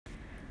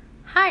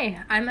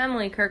Hi, I'm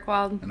Emily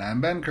Kirkwald. And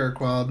I'm Ben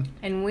Kirkwald.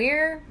 And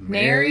we're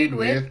Married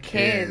with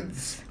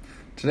Kids.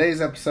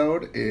 Today's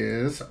episode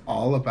is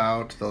all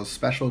about those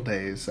special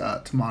days.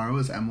 Tomorrow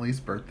is Emily's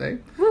birthday.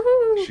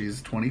 Woohoo!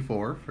 She's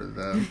 24 for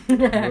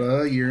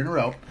the year in a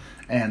row.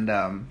 And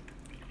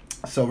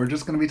so we're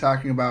just going to be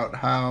talking about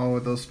how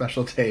those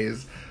special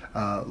days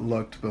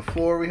looked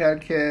before we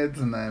had kids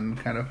and then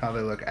kind of how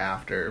they look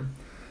after.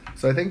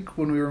 So I think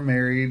when we were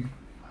married,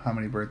 how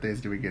many birthdays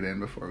did we get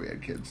in before we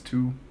had kids?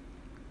 2?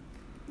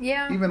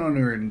 Yeah. Even when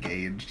we were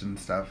engaged and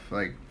stuff,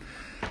 like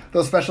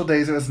those special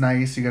days, it was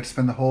nice. You got to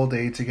spend the whole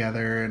day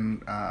together,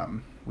 and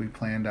we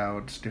planned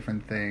out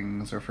different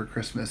things. Or for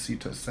Christmas, you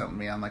sent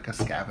me on like a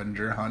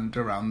scavenger hunt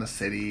around the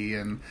city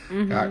and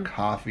got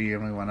coffee,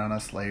 and we went on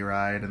a sleigh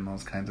ride and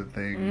those kinds of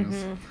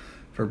things.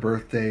 For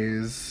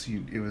birthdays,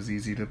 it was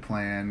easy to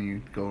plan.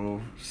 You'd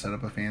go set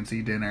up a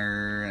fancy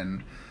dinner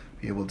and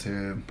be able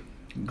to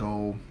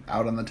go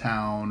out on the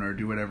town or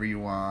do whatever you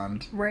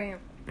want. Right.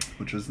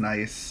 Which was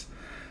nice.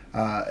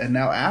 And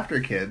now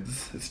after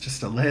kids, it's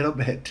just a little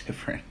bit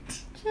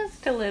different.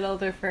 Just a little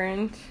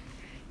different.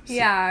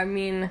 Yeah, I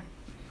mean,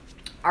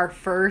 our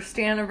first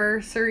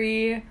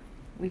anniversary,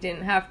 we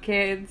didn't have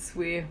kids.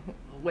 We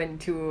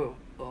went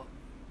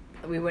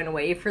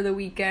away for the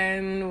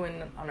weekend,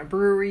 went on a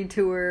brewery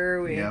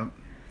tour. We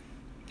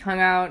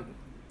hung out.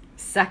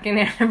 Second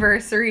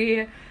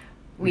anniversary,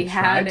 we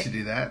tried to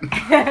do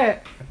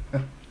that.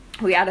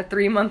 We had a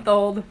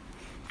 3-month-old.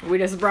 We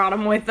just brought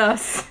him with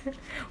us.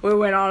 We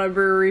went on a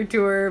brewery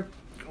tour.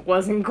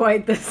 Wasn't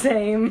quite the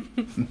same.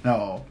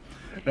 No.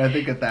 But I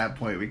think at that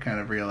point we kind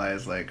of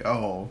realized, like,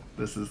 oh,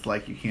 this is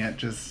like you can't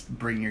just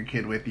bring your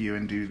kid with you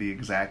and do the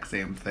exact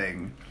same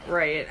thing.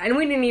 Right. And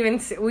we didn't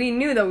even... We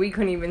knew that we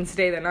couldn't even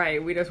stay the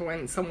night. We just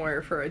went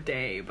somewhere for a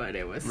day, but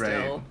it was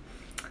still...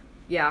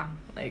 Yeah.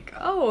 Like,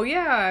 oh,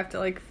 yeah, I have to,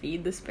 like,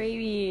 feed this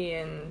baby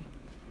and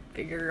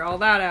figure all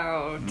that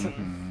out.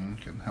 And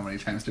how many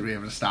times did we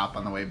have to stop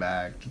on the way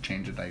back to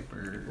change a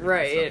diaper?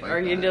 Right, or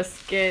you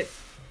just get,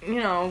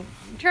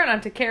 try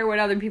not to care what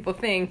other people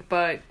think,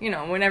 but,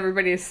 when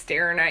everybody's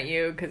staring at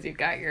you because you've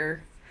got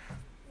your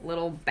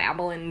little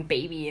babbling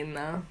baby in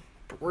the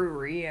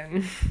brewery,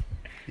 and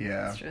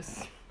it's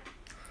just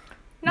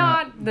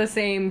not the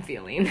same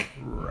feeling.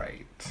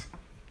 Right.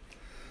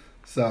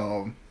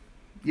 So,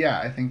 yeah,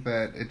 I think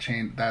that it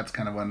changed. That's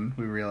kind of when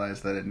we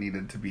realized that it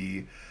needed to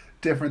be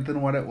different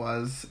than what it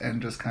was,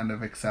 and just kind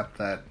of accept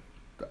that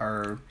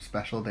our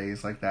special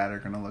days like that are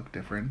going to look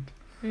different.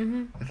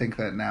 I think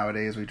that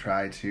nowadays we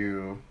try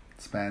to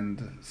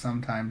spend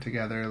some time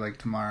together, like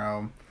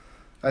tomorrow.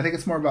 I think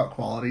it's more about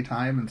quality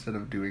time instead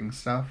of doing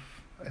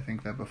stuff. I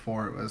think that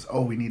before it was,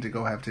 we need to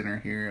go have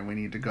dinner here and we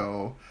need to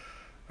go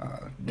do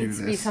this. It needs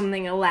to be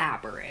something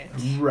elaborate.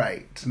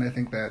 Right. And I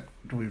think that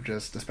we've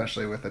just,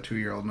 especially with a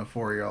 2-year-old and a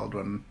 4-year-old,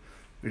 when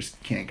we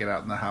just can't get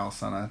out in the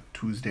house on a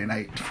Tuesday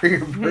night for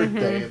your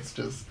birthday, it's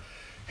just...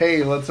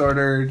 Hey, let's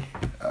order,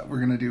 we're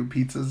going to do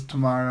pizzas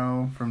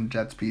tomorrow from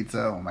Jet's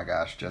Pizza. Oh my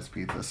gosh, Jet's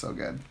Pizza is so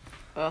good.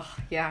 Ugh,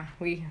 yeah,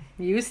 we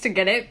used to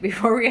get it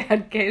before we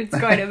had kids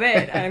quite a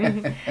bit,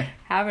 and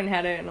haven't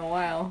had it in a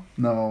while.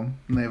 No,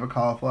 and they have a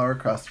cauliflower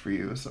crust for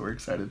you, so we're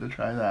excited to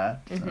try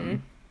that.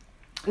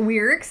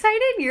 We're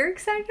excited? You're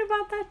excited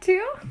about that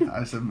too?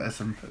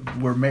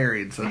 We're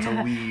married, so it's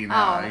a we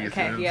now. Oh,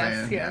 okay,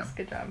 yes,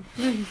 good job.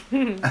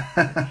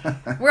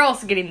 We're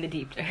also getting the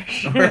deep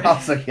dish. We're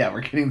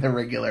getting the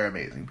regular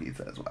amazing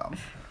pizza as well.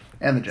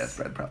 And the Jets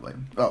bread, probably.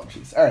 Oh,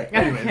 jeez. All right,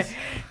 anyways.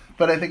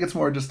 But I think it's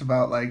more just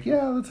about, like,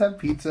 let's have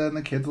pizza, and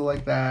the kids will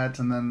like that,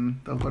 and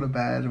then they'll go to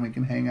bed, and we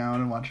can hang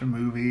out and watch a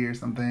movie or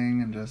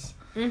something, and just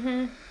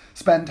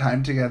spend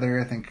time together.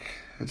 I think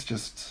it's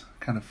just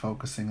kind of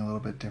focusing a little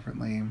bit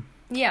differently.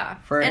 Yeah,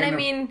 I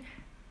mean,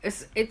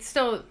 it's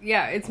still,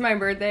 it's my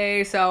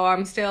birthday, so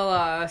I'm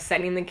still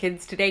sending the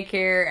kids to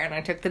daycare, and I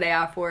took the day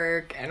off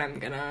work, and I'm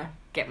gonna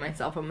get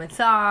myself a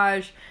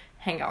massage,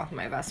 hang out with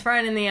my best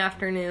friend in the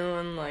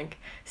afternoon, like,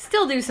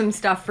 still do some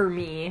stuff for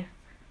me,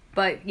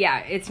 but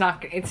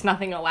it's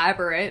nothing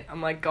elaborate.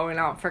 I'm, like, going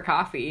out for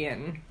coffee,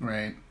 and...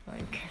 Right.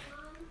 Like...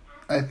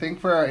 I think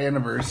for our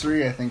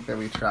anniversary, I think that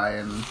we try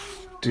and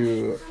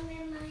do...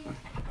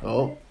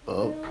 Oh,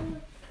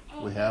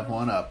 we have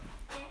one up.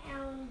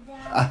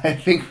 I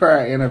think for our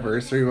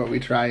anniversary, what we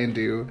try and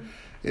do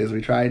is we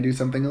try and do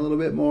something a little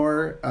bit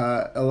more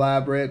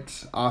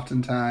elaborate.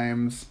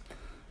 Oftentimes,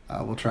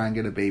 we'll try and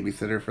get a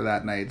babysitter for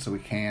that night so we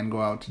can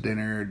go out to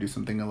dinner or do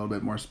something a little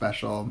bit more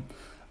special.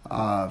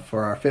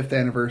 For our 5th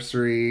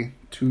anniversary,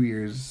 2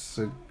 years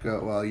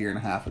ago, a year and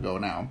a half ago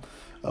now,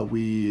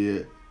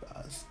 we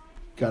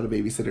got a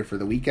babysitter for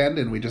the weekend,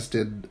 and we just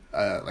did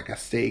like a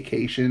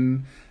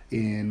staycation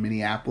in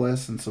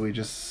Minneapolis, and so we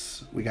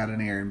got an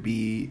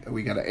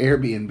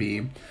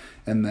Airbnb,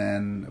 and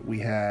then we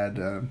had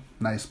a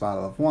nice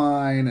bottle of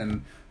wine,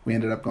 and we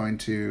ended up going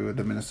to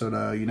the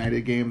Minnesota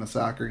United game, the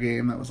soccer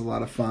game. That was a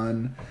lot of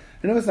fun,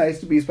 and it was nice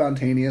to be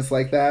spontaneous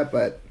like that,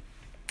 but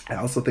I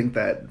also think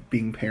that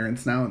being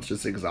parents now, it's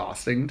just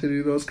exhausting to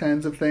do those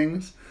kinds of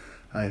things.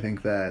 I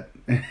think that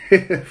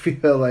I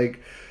feel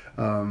like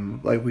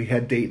Like we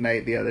had date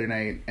night the other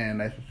night,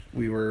 and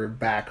we were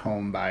back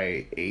home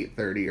by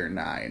 8:30 or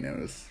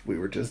 9. We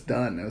were just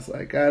done. It was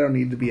like, I don't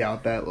need to be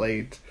out that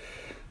late.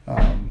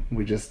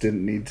 We just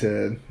didn't need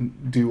to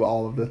do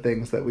all of the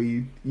things that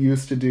we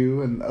used to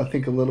do, and I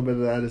think a little bit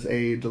of that is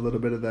age, a little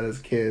bit of that is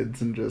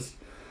kids, and just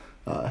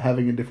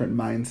having a different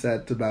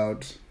mindset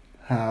about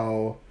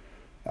how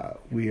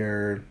we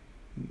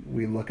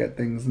look at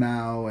things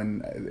now,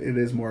 and it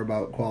is more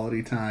about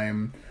quality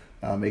time,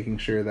 making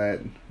sure that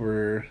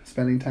we're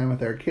spending time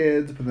with our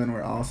kids, but then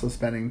we're also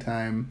spending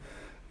time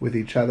with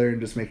each other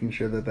and just making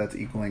sure that that's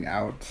equaling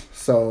out.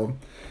 So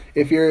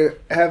if you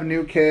have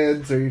new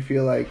kids or you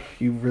feel like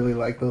you really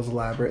like those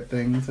elaborate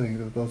things, I think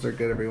that those are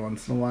good every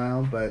once in a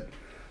while, but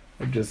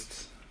I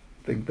just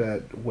think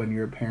that when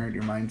you're a parent,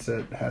 your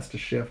mindset has to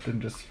shift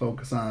and just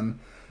focus on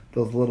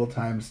those little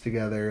times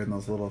together and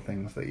those little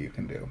things that you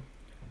can do.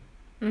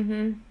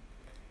 Mm-hmm.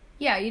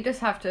 Yeah, you just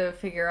have to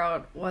figure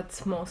out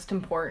what's most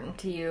important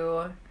to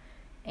you,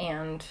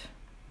 and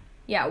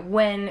yeah,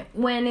 when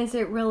is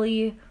it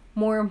really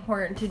more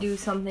important to do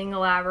something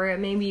elaborate?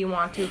 Maybe you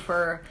want to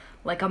for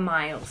like a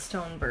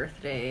milestone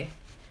birthday,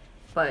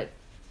 but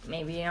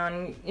maybe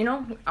on,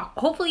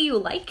 hopefully you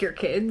like your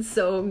kids,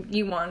 so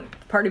you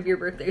want part of your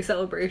birthday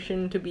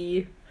celebration to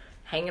be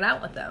hanging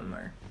out with them,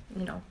 or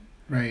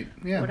right,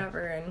 yeah,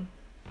 whatever. And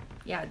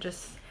yeah,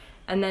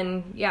 and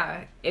then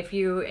if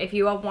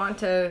you want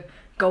to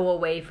go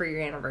away for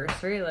your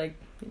anniversary, like,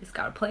 you just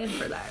gotta plan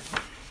for that.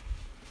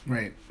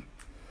 Right.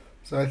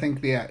 So I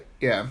think it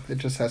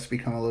just has to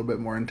become a little bit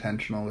more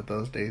intentional with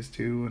those days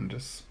too, and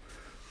just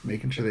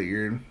making sure that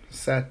you're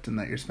set and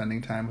that you're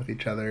spending time with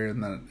each other,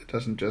 and that it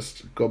doesn't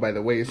just go by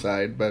the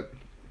wayside, but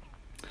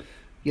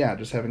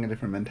just having a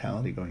different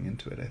mentality going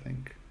into it, I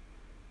think.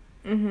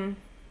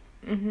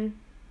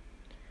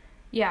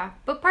 Yeah,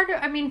 but part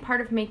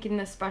of making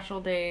this special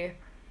day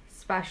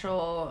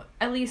special,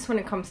 at least when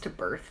it comes to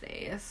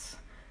birthdays,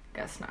 I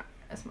guess not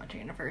as much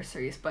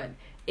anniversaries, but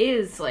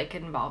is like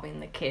involving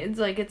the kids.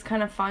 Like, it's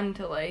kind of fun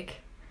to like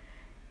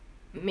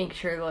make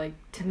sure like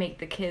to make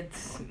the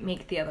kids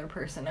make the other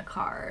person a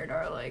card,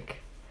 or like,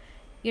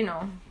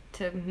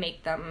 to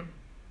make them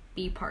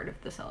be part of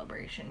the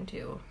celebration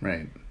too.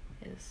 Right.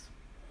 Is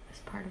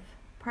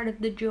part of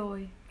the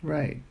joy.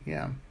 Right.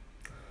 Yeah.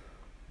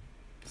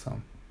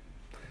 So,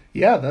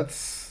 yeah,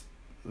 that's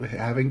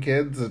having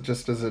kids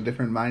just as a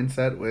different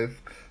mindset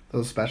with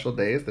those special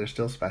days. They're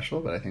still special,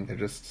 but I think they're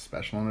just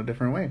special in a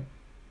different way.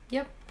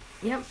 Yep.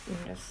 And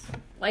just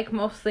like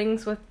most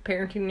things with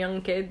parenting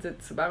young kids,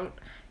 it's about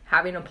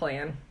having a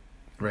plan.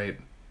 Right.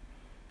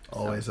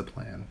 Always a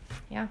plan.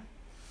 Yeah.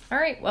 All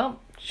right. Well,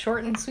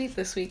 short and sweet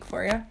this week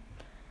for you.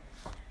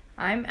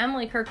 I'm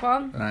Emily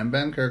Kirkwald. And I'm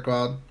Ben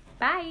Kirkwald.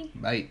 Bye.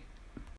 Bye.